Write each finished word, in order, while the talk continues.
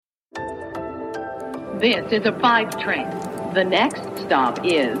This is a 5 train. The next stop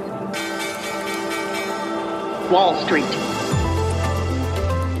is Wall Street.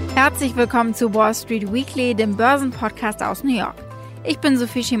 Herzlich willkommen zu Wall Street Weekly, dem Börsenpodcast aus New York. Ich bin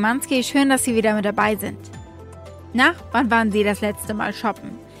Sophie Schimanski, schön, dass Sie wieder mit dabei sind. Na, wann waren Sie das letzte Mal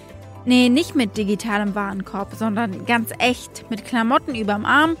shoppen? Nee, nicht mit digitalem Warenkorb, sondern ganz echt, mit Klamotten überm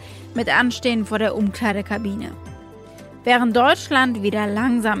Arm, mit Anstehen vor der Umkleidekabine. Während Deutschland wieder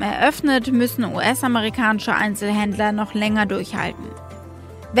langsam eröffnet, müssen US-amerikanische Einzelhändler noch länger durchhalten.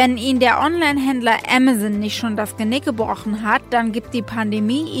 Wenn Ihnen der Online-Händler Amazon nicht schon das Genick gebrochen hat, dann gibt die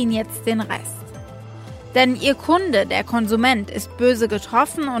Pandemie Ihnen jetzt den Rest. Denn Ihr Kunde, der Konsument, ist böse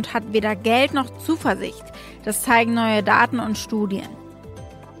getroffen und hat weder Geld noch Zuversicht. Das zeigen neue Daten und Studien.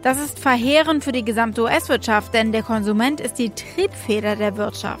 Das ist verheerend für die gesamte US-Wirtschaft, denn der Konsument ist die Triebfeder der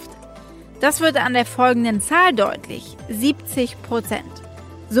Wirtschaft. Das wird an der folgenden Zahl deutlich: 70%.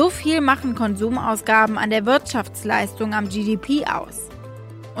 So viel machen Konsumausgaben an der Wirtschaftsleistung am GDP aus.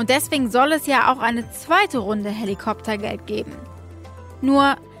 Und deswegen soll es ja auch eine zweite Runde Helikoptergeld geben.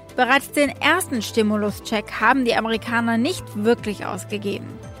 Nur bereits den ersten Stimuluscheck haben die Amerikaner nicht wirklich ausgegeben.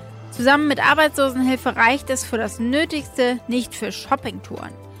 Zusammen mit Arbeitslosenhilfe reicht es für das Nötigste, nicht für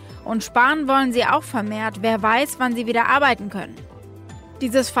Shoppingtouren. Und sparen wollen sie auch vermehrt, wer weiß, wann sie wieder arbeiten können.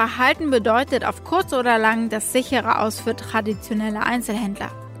 Dieses Verhalten bedeutet auf kurz oder lang das sichere Aus für traditionelle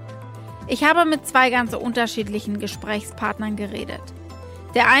Einzelhändler. Ich habe mit zwei ganz unterschiedlichen Gesprächspartnern geredet.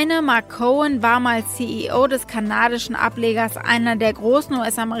 Der eine, Mark Cohen, war mal CEO des kanadischen Ablegers einer der großen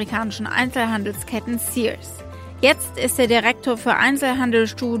US-amerikanischen Einzelhandelsketten Sears. Jetzt ist er Direktor für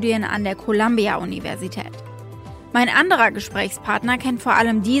Einzelhandelsstudien an der Columbia-Universität. Mein anderer Gesprächspartner kennt vor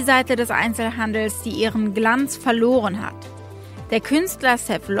allem die Seite des Einzelhandels, die ihren Glanz verloren hat. Der Künstler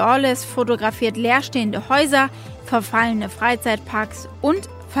Seth Lawless fotografiert leerstehende Häuser, verfallene Freizeitparks und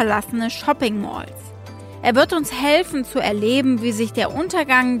verlassene Shopping-Malls. Er wird uns helfen zu erleben, wie sich der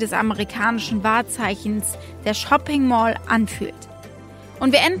Untergang des amerikanischen Wahrzeichens der Shopping Mall anfühlt.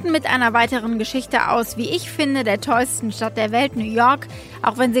 Und wir enden mit einer weiteren Geschichte aus, wie ich finde, der tollsten Stadt der Welt, New York,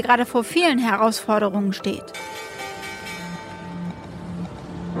 auch wenn sie gerade vor vielen Herausforderungen steht.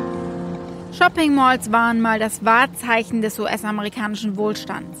 Shopping Malls waren mal das Wahrzeichen des US-amerikanischen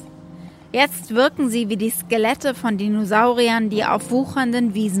Wohlstands. Jetzt wirken sie wie die Skelette von Dinosauriern, die auf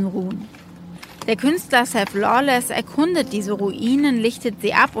wuchernden Wiesen ruhen. Der Künstler Seth Lawless erkundet diese Ruinen, lichtet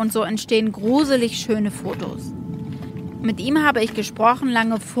sie ab und so entstehen gruselig schöne Fotos. Mit ihm habe ich gesprochen,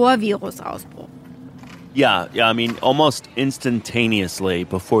 lange vor Virusausbruch. Yeah, I mean, almost instantaneously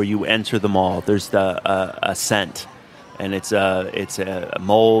before you enter the mall, there's a scent, and it's a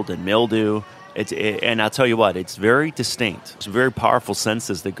mold and mildew. And I'll tell you what, it's very distinct. It's very powerful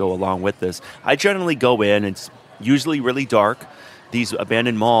senses that go along with this. I generally go in, it's usually really dark. These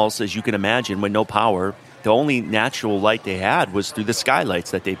abandoned malls, as you can imagine, with no power, the only natural light they had was through the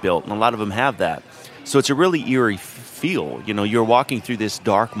skylights that they built, and a lot of them have that. So it's a really eerie feel. You know, you're walking through this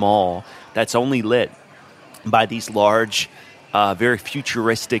dark mall that's only lit by these large, very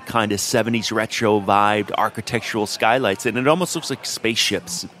futuristic kind of 70s retro vibed architectural skylights, and it almost looks like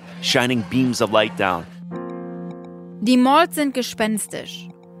spaceships shining beams of light down. Die Malls sind gespenstisch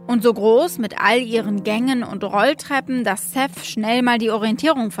und so groß mit all ihren Gängen und Rolltreppen, dass Seth schnell mal die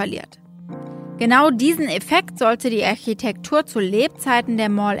Orientierung verliert. Genau diesen Effekt sollte die Architektur zu Lebzeiten der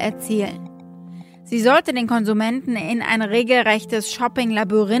Mall erzielen. Sie sollte den Konsumenten in ein regelrechtes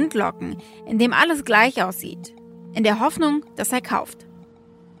Shopping-Labyrinth locken, in dem alles gleich aussieht, in der Hoffnung, dass er kauft.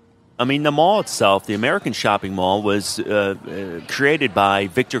 I mean, the mall itself, the American shopping mall, was created by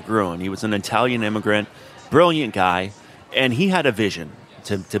Victor Gruen. He was an Italian immigrant, brilliant guy, and he had a vision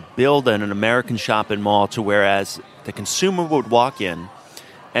to build an American shopping mall to whereas the consumer would walk in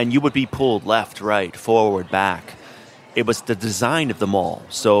and you would be pulled left, right, forward, back. It was the design of the mall.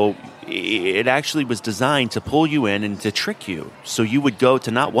 So it actually was designed to pull you in and to trick you. So you would go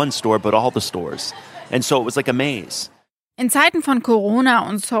to not one store, but all the stores. And so it was like a maze. In Zeiten von Corona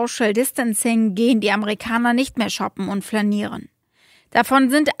und Social Distancing gehen die Amerikaner nicht mehr shoppen und flanieren.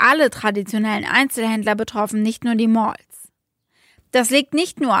 Davon sind alle traditionellen Einzelhändler betroffen, nicht nur die Malls. Das liegt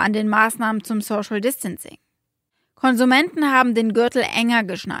nicht nur an den Maßnahmen zum Social Distancing. Konsumenten haben den Gürtel enger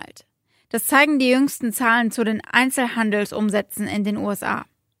geschnallt. Das zeigen die jüngsten Zahlen zu den Einzelhandelsumsätzen in den USA.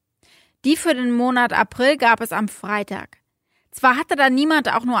 Die für den Monat April gab es am Freitag. Zwar hatte da niemand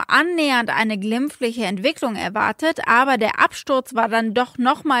auch nur annähernd eine glimpfliche Entwicklung erwartet, aber der Absturz war dann doch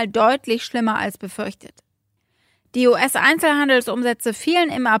nochmal deutlich schlimmer als befürchtet. Die US-Einzelhandelsumsätze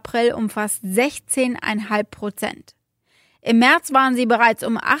fielen im April um fast 16,5%. Im März waren sie bereits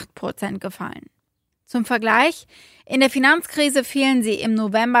um 8% gefallen. Zum Vergleich, in der Finanzkrise fielen sie im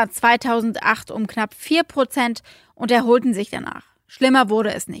November 2008 um knapp 4% und erholten sich danach. Schlimmer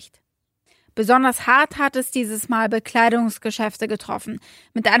wurde es nicht. Besonders hart hat es dieses Mal Bekleidungsgeschäfte getroffen,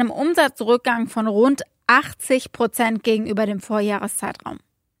 mit einem Umsatzrückgang von rund 80% gegenüber dem Vorjahreszeitraum.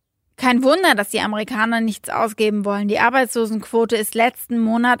 Kein Wunder, dass die Amerikaner nichts ausgeben wollen. Die Arbeitslosenquote ist letzten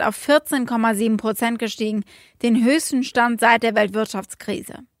Monat auf 14,7% gestiegen, den höchsten Stand seit der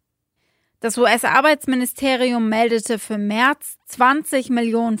Weltwirtschaftskrise. Das US-Arbeitsministerium meldete für März 20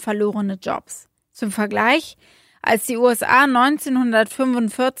 Millionen verlorene Jobs. Zum Vergleich, als die USA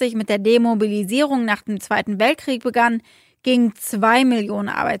 1945 mit der Demobilisierung nach dem Zweiten Weltkrieg begann, gingen 2 Millionen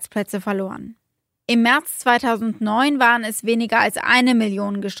Arbeitsplätze verloren. Im März 2009 waren es weniger als 1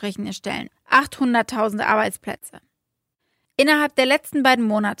 Million gestrichene Stellen, 800.000 Arbeitsplätze. Innerhalb der letzten beiden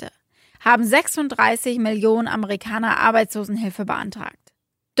Monate haben 36 Millionen Amerikaner Arbeitslosenhilfe beantragt.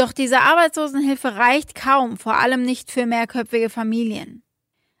 Doch diese Arbeitslosenhilfe reicht kaum, vor allem nicht für mehrköpfige Familien.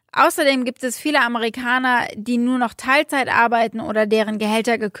 Außerdem gibt es viele Amerikaner, die nur noch Teilzeit arbeiten oder deren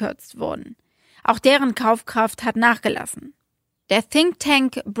Gehälter gekürzt wurden. Auch deren Kaufkraft hat nachgelassen. Der Think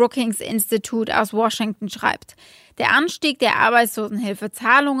Tank Brookings Institute aus Washington schreibt, der Anstieg der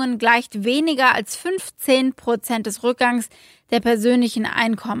Arbeitslosenhilfezahlungen gleicht weniger als 15% des Rückgangs der persönlichen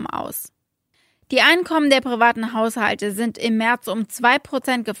Einkommen aus. Die Einkommen der privaten Haushalte sind im März um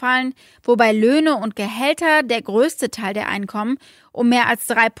 2% gefallen, wobei Löhne und Gehälter, der größte Teil der Einkommen, um mehr als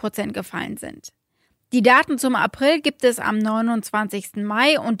 3% gefallen sind. Die Daten zum April gibt es am 29.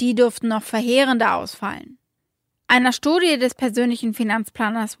 Mai und die dürften noch verheerender ausfallen. Einer Studie des persönlichen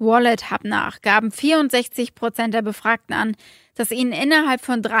Finanzplaners Wallet Hub nach gaben 64% der Befragten an, dass ihnen innerhalb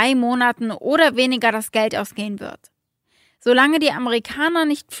von 3 Monaten oder weniger das Geld ausgehen wird. Solange die Amerikaner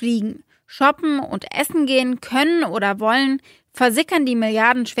nicht fliegen, shoppen und essen gehen können oder wollen, versickern die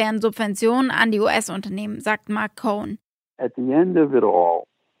milliardenschweren Subventionen an die US-Unternehmen, sagt Mark Cohen. At the end of it all,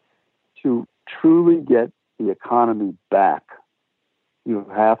 to truly get the economy back, you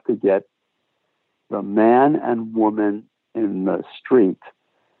have to get the man and woman in the street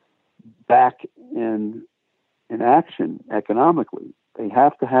back in action economically. They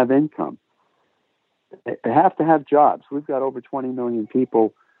have to have income. They have to have jobs. We've got over 20 million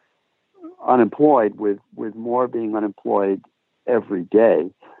people unemployed, with more being unemployed every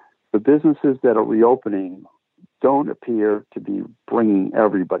day. The businesses that are reopening don't appear to be bringing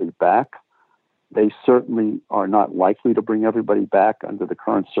everybody back. They certainly are not likely to bring everybody back under the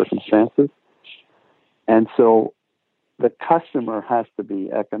current circumstances. And so the customer has to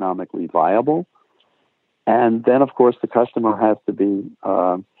be economically viable. And then, of course, the customer has to be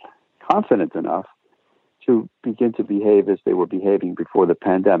confident enough to begin to behave as they were behaving before the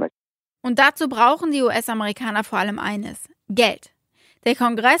pandemic. Und dazu brauchen die US-Amerikaner vor allem eines: Geld. Der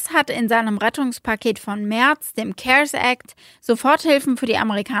Kongress hat in seinem Rettungspaket von März, dem CARES Act, Soforthilfen für die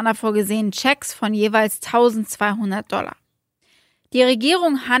Amerikaner vorgesehen, Schecks von jeweils $1.200. Die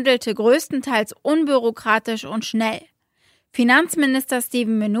Regierung handelte größtenteils unbürokratisch und schnell. Finanzminister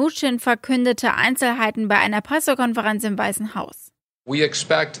Steven Mnuchin verkündete Einzelheiten bei einer Pressekonferenz im Weißen Haus. We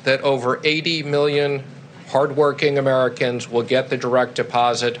expect that over 80 million hardworking Americans will get the direct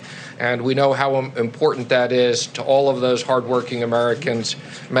deposit, and we know how important that is to all of those hardworking Americans,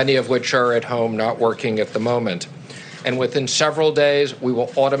 many of which are at home not working at the moment. And within several days, we will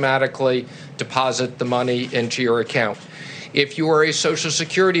automatically deposit the money into your account. If you are a Social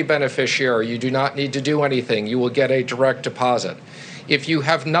Security beneficiary, you do not need to do anything. You will get a direct deposit. If you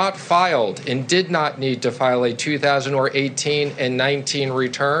have not filed and did not need to file a 2018 and 19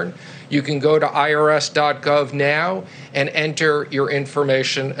 return, you can go to irs.gov now and enter your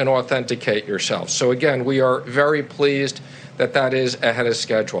information and authenticate yourself. So again, we are very pleased that that is ahead of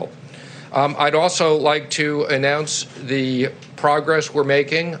schedule. I'd also like to announce the progress we're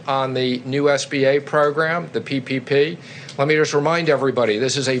making on the new SBA program, the PPP. Let me just remind everybody,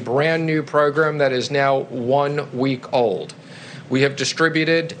 this is a brand new program that is now 1 week old. We have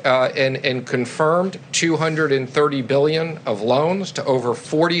distributed and confirmed $230 billion of loans to over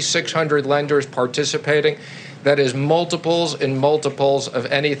 4,600 lenders participating. That is multiples and multiples of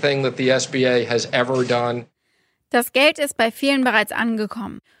anything that the SBA has ever done. Das Geld ist bei vielen bereits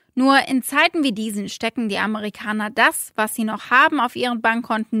angekommen. Nur in Zeiten wie diesen stecken die Amerikaner das, was sie noch haben, auf ihren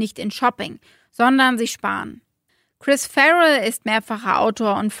Bankkonten nicht in Shopping, sondern sie sparen. Chris Farrell ist mehrfacher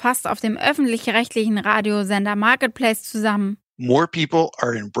Autor und fasst auf dem öffentlich-rechtlichen Radiosender Marketplace zusammen. More people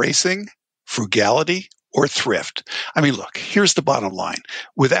are embracing frugality or thrift. I mean, look, here's the bottom line.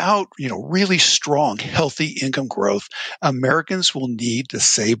 Without, really strong, healthy income growth, Americans will need to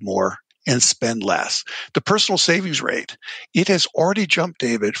save more and spend less. The personal savings rate, it has already jumped,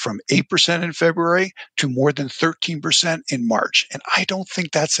 David, from 8% in February to more than 13% in March. And I don't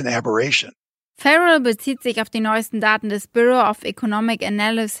think that's an aberration. Farrell bezieht sich auf die neuesten Daten des Bureau of Economic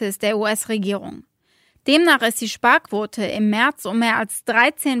Analysis der US-Regierung. Demnach ist die Sparquote im März um mehr als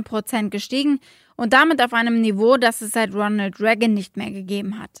 13% gestiegen und damit auf einem Niveau, das es seit Ronald Reagan nicht mehr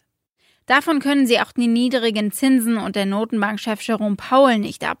gegeben hat. Davon können sie auch die niedrigen Zinsen und der Notenbankchef Jerome Powell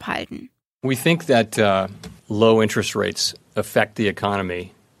nicht abhalten. We think that low interest rates affect the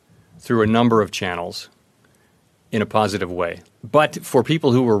economy through a number of channels in a positive way. But for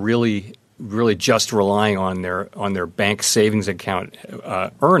people who are really just relying on their bank savings account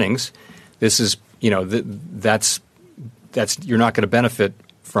earnings, this is, that's you're not going to benefit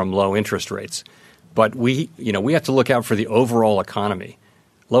from low interest rates. But we have to look out for the overall economy.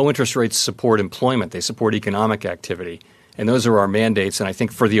 Low interest rates support employment, they support economic activity, and those are our mandates. And I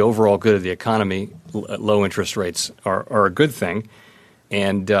think for the overall good of the economy, low interest rates are a good thing.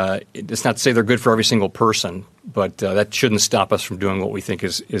 And it's not to say they're good for every single person, but that shouldn't stop us from doing what we think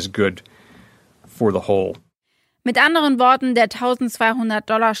is good for the whole. Mit anderen Worten, der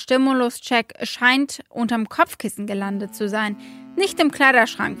 $1.200 Stimuluscheck scheint unterm Kopfkissen gelandet zu sein, nicht im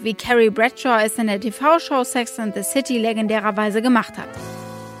Kleiderschrank, wie Carrie Bradshaw es in der TV-Show Sex and the City legendärerweise gemacht hat.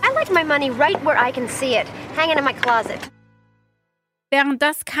 I like my money right where I can see it, hanging in my closet. Während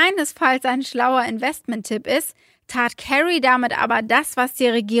das keinesfalls ein schlauer Investment-Tipp ist, tat Carrie damit aber das, was die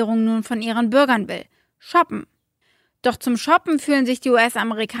Regierung nun von ihren Bürgern will: shoppen. Doch zum Shoppen fühlen sich die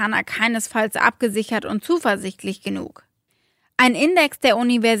US-Amerikaner keinesfalls abgesichert und zuversichtlich genug. Ein Index der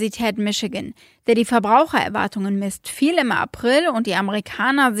Universität Michigan, der die Verbrauchererwartungen misst, fiel im April und die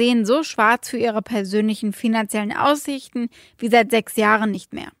Amerikaner sehen so schwarz für ihre persönlichen finanziellen Aussichten wie seit 6 Jahren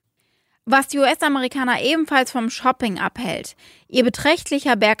nicht mehr. Was die US-Amerikaner ebenfalls vom Shopping abhält: ihr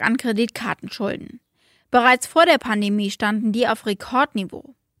beträchtlicher Berg an Kreditkartenschulden. Bereits vor der Pandemie standen die auf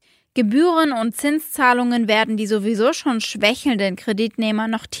Rekordniveau. Gebühren und Zinszahlungen werden die sowieso schon schwächelnden Kreditnehmer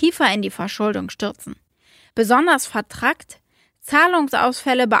noch tiefer in die Verschuldung stürzen. Besonders vertrackt: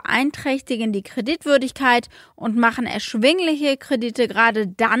 Zahlungsausfälle beeinträchtigen die Kreditwürdigkeit und machen erschwingliche Kredite gerade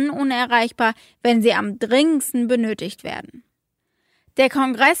dann unerreichbar, wenn sie am dringendsten benötigt werden. Der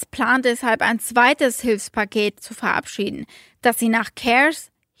Kongress plant deshalb ein zweites Hilfspaket zu verabschieden, das sie nach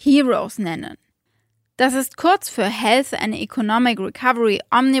CARES Heroes nennen. Das ist kurz für Health and Economic Recovery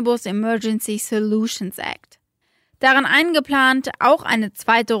Omnibus Emergency Solutions Act. Darin eingeplant auch eine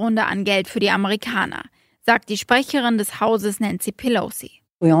zweite Runde an Geld für die Amerikaner, sagt die Sprecherin des Hauses Nancy Pelosi.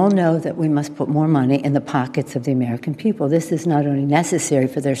 We all know that we must put more money in the pockets of the American people. This is not only necessary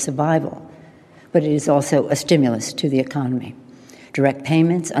for their survival, but it is also a stimulus to the economy. Direct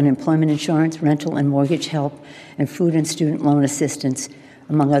payments, unemployment insurance, rental and mortgage help, and food and student loan assistance,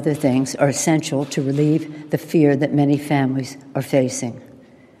 among other things, are essential to relieve the fear that many families are facing.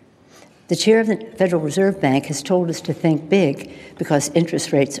 The chair of the Federal Reserve Bank has told us to think big because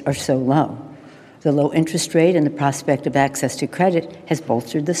interest rates are so low. The low interest rate and the prospect of access to credit has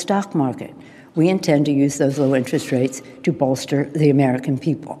bolstered the stock market. We intend to use those low interest rates to bolster the American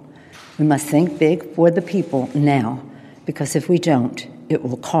people. We must think big for the people now, because if we don't, it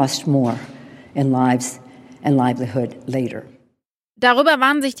will cost more in lives and livelihood later. Darüber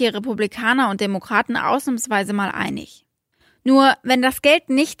waren sich die Republikaner und Demokraten ausnahmsweise mal einig. Nur wenn das Geld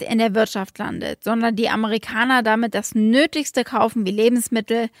nicht in der Wirtschaft landet, sondern die Amerikaner damit das Nötigste kaufen wie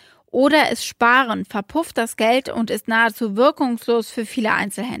Lebensmittel oder es sparen, verpufft das Geld und ist nahezu wirkungslos für viele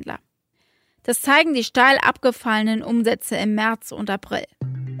Einzelhändler. Das zeigen die steil abgefallenen Umsätze im März und April.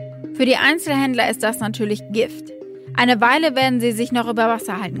 Für die Einzelhändler ist das natürlich Gift. Eine Weile werden sie sich noch über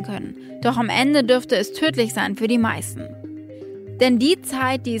Wasser halten können, doch am Ende dürfte es tödlich sein für die meisten. Denn die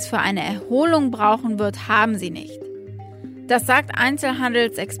Zeit, die es für eine Erholung brauchen wird, haben sie nicht. Das sagt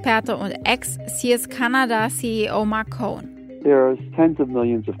Einzelhandelsexperte und Ex-Sears Canada CEO Mark Cohen. There are tens of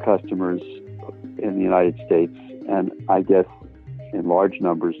millions of customers in the United States, and I guess in large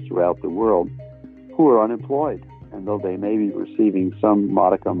numbers throughout the world, who are unemployed. And though they may be receiving some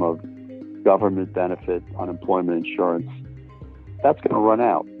modicum of government benefit, unemployment insurance, that's going to run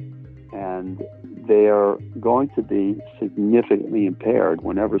out. And they are going to be significantly impaired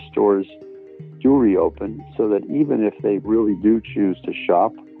whenever stores do reopen, so that even if they really do choose to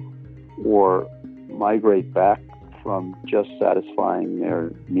shop or migrate back from just satisfying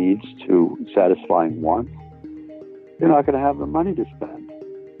their needs to satisfying wants, they're not going to have the money to spend.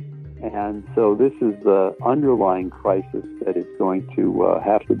 And so this is the underlying crisis that is going to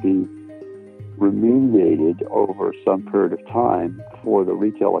have to be remediated over some period of time for the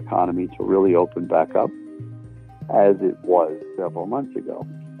retail economy to really open back up as it was several months ago.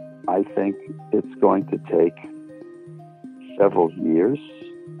 I think it's going to take several years.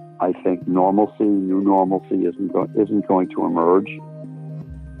 I think new normalcy isn't going to emerge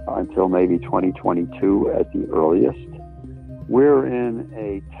until maybe 2022 at the earliest. We're in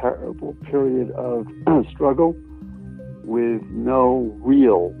a terrible period of struggle with no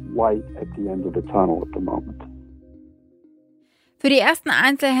real light at the end of the tunnel at the moment. Für die ersten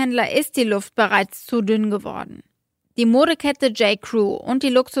Einzelhändler ist die Luft bereits zu dünn geworden. Die Modekette J.Crew und die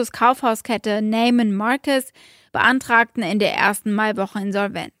Luxuskaufhauskette Neiman Marcus beantragten in der ersten Maiwoche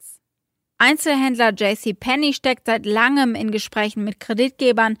Insolvenz. Einzelhändler JCPenney steckt seit langem in Gesprächen mit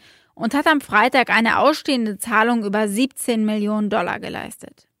Kreditgebern und hat am Freitag eine ausstehende Zahlung über $17 Millionen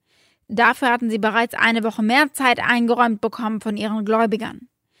geleistet. Dafür hatten sie bereits eine Woche mehr Zeit eingeräumt bekommen von ihren Gläubigern.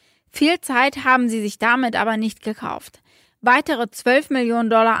 Viel Zeit haben sie sich damit aber nicht gekauft. Weitere $12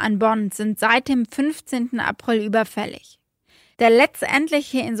 Millionen an Bonds sind seit dem 15. April überfällig. Der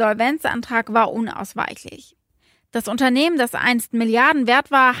letztendliche Insolvenzantrag war unausweichlich. Das Unternehmen, das einst Milliarden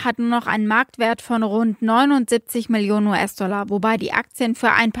wert war, hat nur noch einen Marktwert von rund 79 Millionen US-Dollar, wobei die Aktien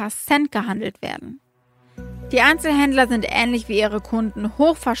für ein paar Cent gehandelt werden. Die Einzelhändler sind ähnlich wie ihre Kunden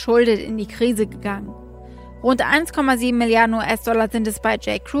hoch verschuldet in die Krise gegangen. Rund 1,7 Milliarden US-Dollar sind es bei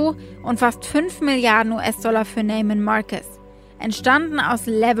J.Crew und fast 5 Milliarden US-Dollar für Neiman Marcus, entstanden aus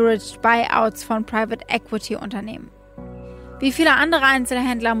Leveraged Buyouts von Private Equity Unternehmen. Wie viele andere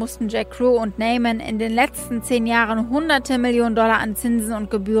Einzelhändler mussten J.Crew und Neiman in den letzten 10 Jahren hunderte Millionen Dollar an Zinsen und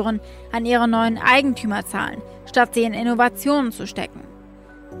Gebühren an ihre neuen Eigentümer zahlen, statt sie in Innovationen zu stecken.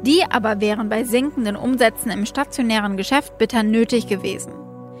 Die aber wären bei sinkenden Umsätzen im stationären Geschäft bitter nötig gewesen.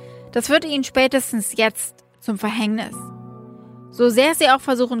 Das wird ihnen spätestens jetzt zum Verhängnis. So sehr sie auch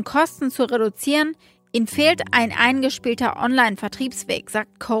versuchen, Kosten zu reduzieren, ihnen fehlt ein eingespielter Online-Vertriebsweg,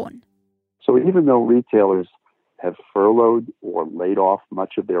 sagt Cohen. So even though retailers have furloughed or laid off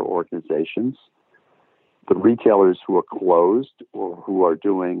much of their organizations, the retailers who are closed or who are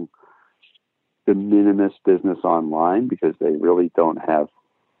doing de minimis business online because they really don't have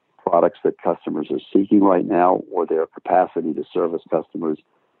products that customers are seeking right now, or their capacity to service customers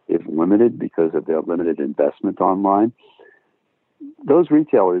is limited because of their limited investment online. Those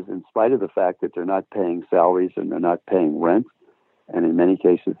retailers, in spite of the fact that they're not paying salaries and they're not paying rent, and in many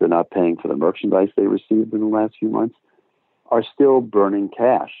cases they're not paying for the merchandise they received in the last few months, are still burning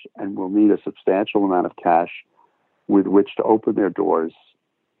cash and will need a substantial amount of cash with which to open their doors,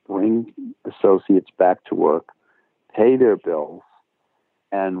 bring associates back to work, pay their bills,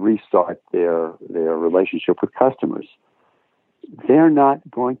 and restart their relationship with customers. They're not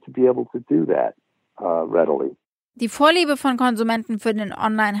going to be able to do that readily. Die Vorliebe von Konsumenten für den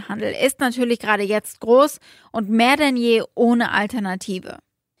Onlinehandel ist natürlich gerade jetzt groß und mehr denn je ohne Alternative.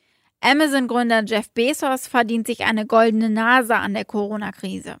 Amazon-Gründer Jeff Bezos verdient sich eine goldene Nase an der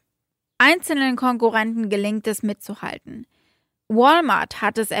Corona-Krise. Einzelnen Konkurrenten gelingt es mitzuhalten. Walmart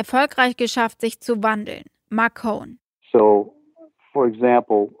hat es erfolgreich geschafft, sich zu wandeln. Mark Cohen. So, for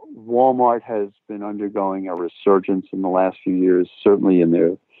example, Walmart has been undergoing a resurgence in the last few years, certainly in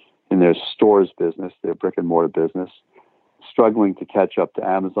their stores business, their brick and mortar business, struggling to catch up to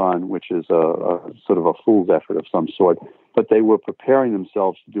Amazon, which is a sort of a fool's effort of some sort. But they were preparing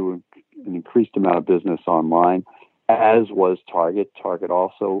themselves to do an increased amount of business online, as was Target. Target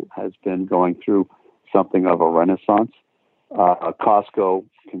also has been going through something of a renaissance. Costco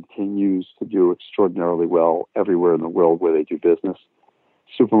continues to do extraordinarily well everywhere in the world where they do business.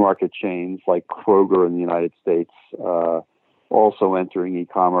 Supermarket chains like Kroger in the United States also entering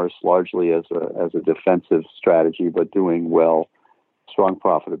e-commerce largely as a defensive strategy, but doing well, strong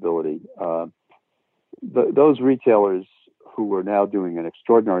profitability. Those retailers who are now doing an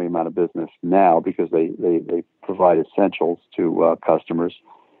extraordinary amount of business now because they provide essentials to customers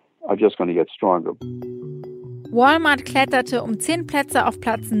are just going to get stronger. Walmart kletterte um 10 Plätze auf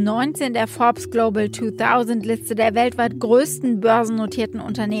Platz 19 der Forbes Global 2000 Liste der weltweit größten börsennotierten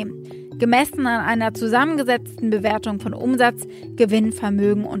Unternehmen, gemessen an einer zusammengesetzten Bewertung von Umsatz, Gewinn,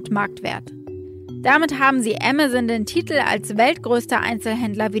 Vermögen und Marktwert. Damit haben sie Amazon den Titel als weltgrößter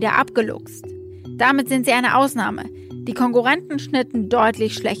Einzelhändler wieder abgeluchst. Damit sind sie eine Ausnahme. Die Konkurrenten schnitten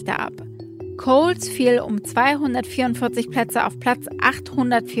deutlich schlechter ab. Kohl's fiel um 244 Plätze auf Platz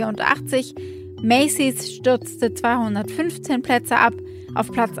 884, Macy's stürzte 215 Plätze ab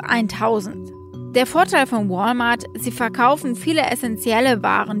auf Platz 1000. Der Vorteil von Walmart, sie verkaufen viele essentielle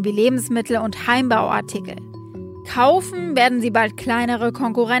Waren wie Lebensmittel und Heimbauartikel. Kaufen werden sie bald kleinere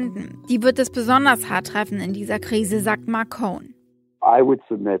Konkurrenten. Die wird es besonders hart treffen in dieser Krise, sagt Mark Cohen. I would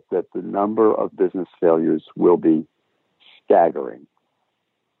submit that the number of business failures will be staggering.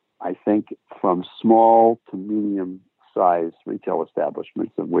 I think from small to medium size retail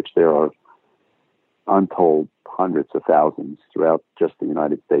establishments, of which there are untold hundreds of thousands throughout just the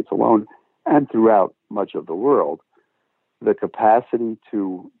United States alone and throughout much of the world, the capacity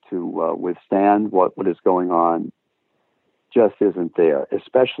to withstand what is going on just isn't there,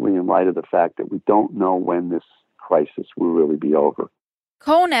 especially in light of the fact that we don't know when this crisis will really be over.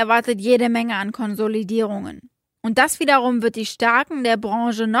 Cohen erwartet jede Menge an Konsolidierungen. Und das wiederum wird die Starken der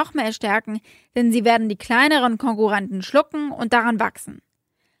Branche noch mehr stärken, denn sie werden die kleineren Konkurrenten schlucken und daran wachsen.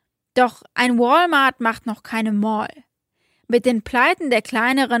 Doch ein Walmart macht noch keine Mall. Mit den Pleiten der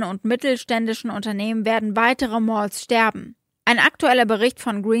kleineren und mittelständischen Unternehmen werden weitere Malls sterben. Ein aktueller Bericht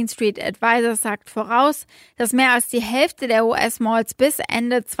von Green Street Advisors sagt voraus, dass mehr als die Hälfte der US-Malls bis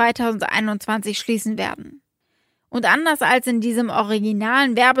Ende 2021 schließen werden. Und anders als in diesem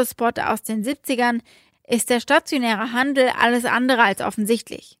originalen Werbespot aus den 70ern ist der stationäre Handel alles andere als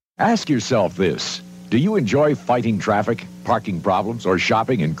offensichtlich. Ask yourself this. Do you enjoy fighting traffic, parking problems, or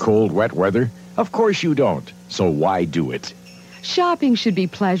shopping in cold, wet weather? Of course you don't. So why do it? Shopping should be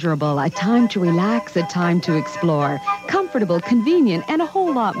pleasurable, a time to relax, a time to explore. Comfortable, convenient, and a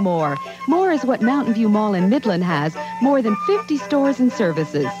whole lot more. More is what Mountain View Mall in Midland has. More than 50 stores and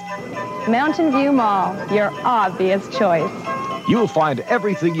services. Mountain View Mall, your obvious choice. You'll find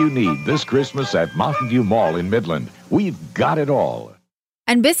everything you need this Christmas at Mountain View Mall in Midland. We've got it all.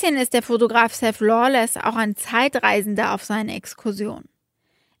 Ein bisschen ist der Fotograf Seth Lawless auch ein Zeitreisender auf seine Exkursion.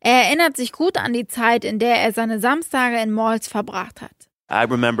 Er erinnert sich gut an die Zeit, in der er seine Samstage in Malls verbracht hat. I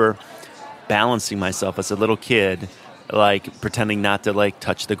remember balancing myself as a little kid, like pretending not to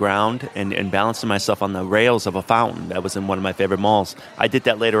touch the ground and balancing myself on the rails of a fountain that was in one of my favorite malls. I did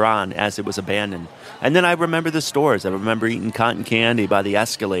that later on as it was abandoned. And then I remember the stores. I remember eating cotton candy by the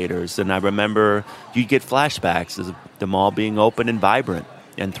escalators. And I remember you'd get flashbacks of the mall being open and vibrant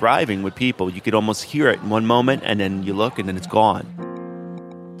and thriving with people. You could almost hear it in one moment and then you look and then it's gone.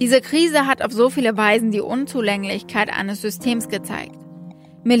 Diese Krise hat auf so viele Weisen die Unzulänglichkeit eines Systems gezeigt.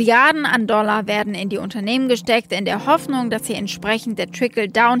 Milliarden an Dollar werden in die Unternehmen gesteckt, in der Hoffnung, dass sie entsprechend der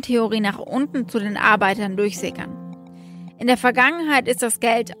Trickle-Down-Theorie nach unten zu den Arbeitern durchsickern. In der Vergangenheit ist das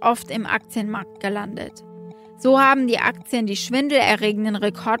Geld oft im Aktienmarkt gelandet. So haben die Aktien die schwindelerregenden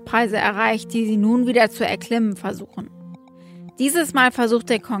Rekordpreise erreicht, die sie nun wieder zu erklimmen versuchen. Dieses Mal versucht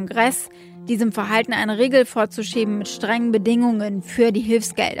der Kongress, diesem Verhalten einen Riegel vorzuschieben mit strengen Bedingungen für die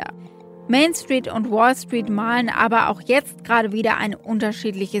Hilfsgelder. Main Street und Wall Street malen aber auch jetzt gerade wieder ein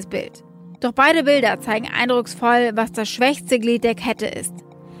unterschiedliches Bild. Doch beide Bilder zeigen eindrucksvoll, was das schwächste Glied der Kette ist.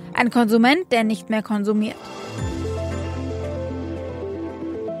 Ein Konsument, der nicht mehr konsumiert.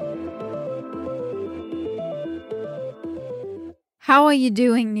 How are you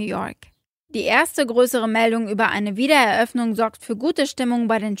doing, New York? Die erste größere Meldung über eine Wiedereröffnung sorgt für gute Stimmung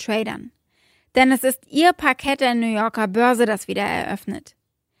bei den Tradern. Denn es ist ihr Parkett der New Yorker Börse, das wieder eröffnet.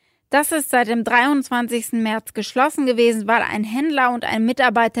 Das ist seit dem 23. März geschlossen gewesen, weil ein Händler und ein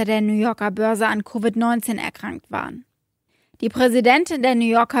Mitarbeiter der New Yorker Börse an Covid-19 erkrankt waren. Die Präsidentin der New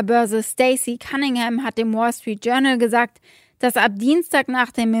Yorker Börse, Stacey Cunningham, hat dem Wall Street Journal gesagt, dass ab Dienstag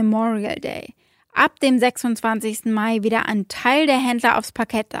nach dem Memorial Day, ab dem 26. Mai, wieder ein Teil der Händler aufs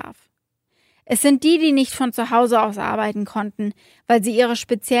Parkett darf. Es sind die nicht von zu Hause aus arbeiten konnten, weil sie ihre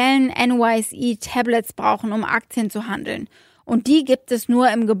speziellen NYSE-Tablets brauchen, um Aktien zu handeln. Und die gibt es nur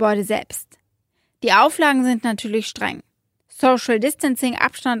im Gebäude selbst. Die Auflagen sind natürlich streng. Social Distancing,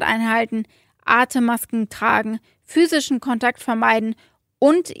 Abstand einhalten, Atemmasken tragen, physischen Kontakt vermeiden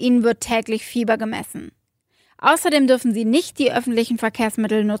und ihnen wird täglich Fieber gemessen. Außerdem dürfen sie nicht die öffentlichen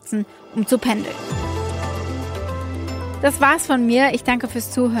Verkehrsmittel nutzen, um zu pendeln. Das war's von mir. Ich danke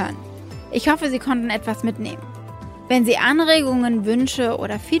fürs Zuhören. Ich hoffe, Sie konnten etwas mitnehmen. Wenn Sie Anregungen, Wünsche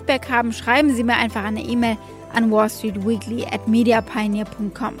oder Feedback haben, schreiben Sie mir einfach eine E-Mail an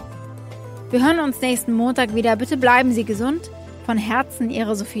wallstreetweekly@mediapioneer.com. Wir hören uns nächsten Montag wieder. Bitte bleiben Sie gesund. Von Herzen,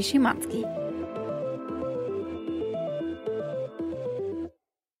 Ihre Sophie Schimanski.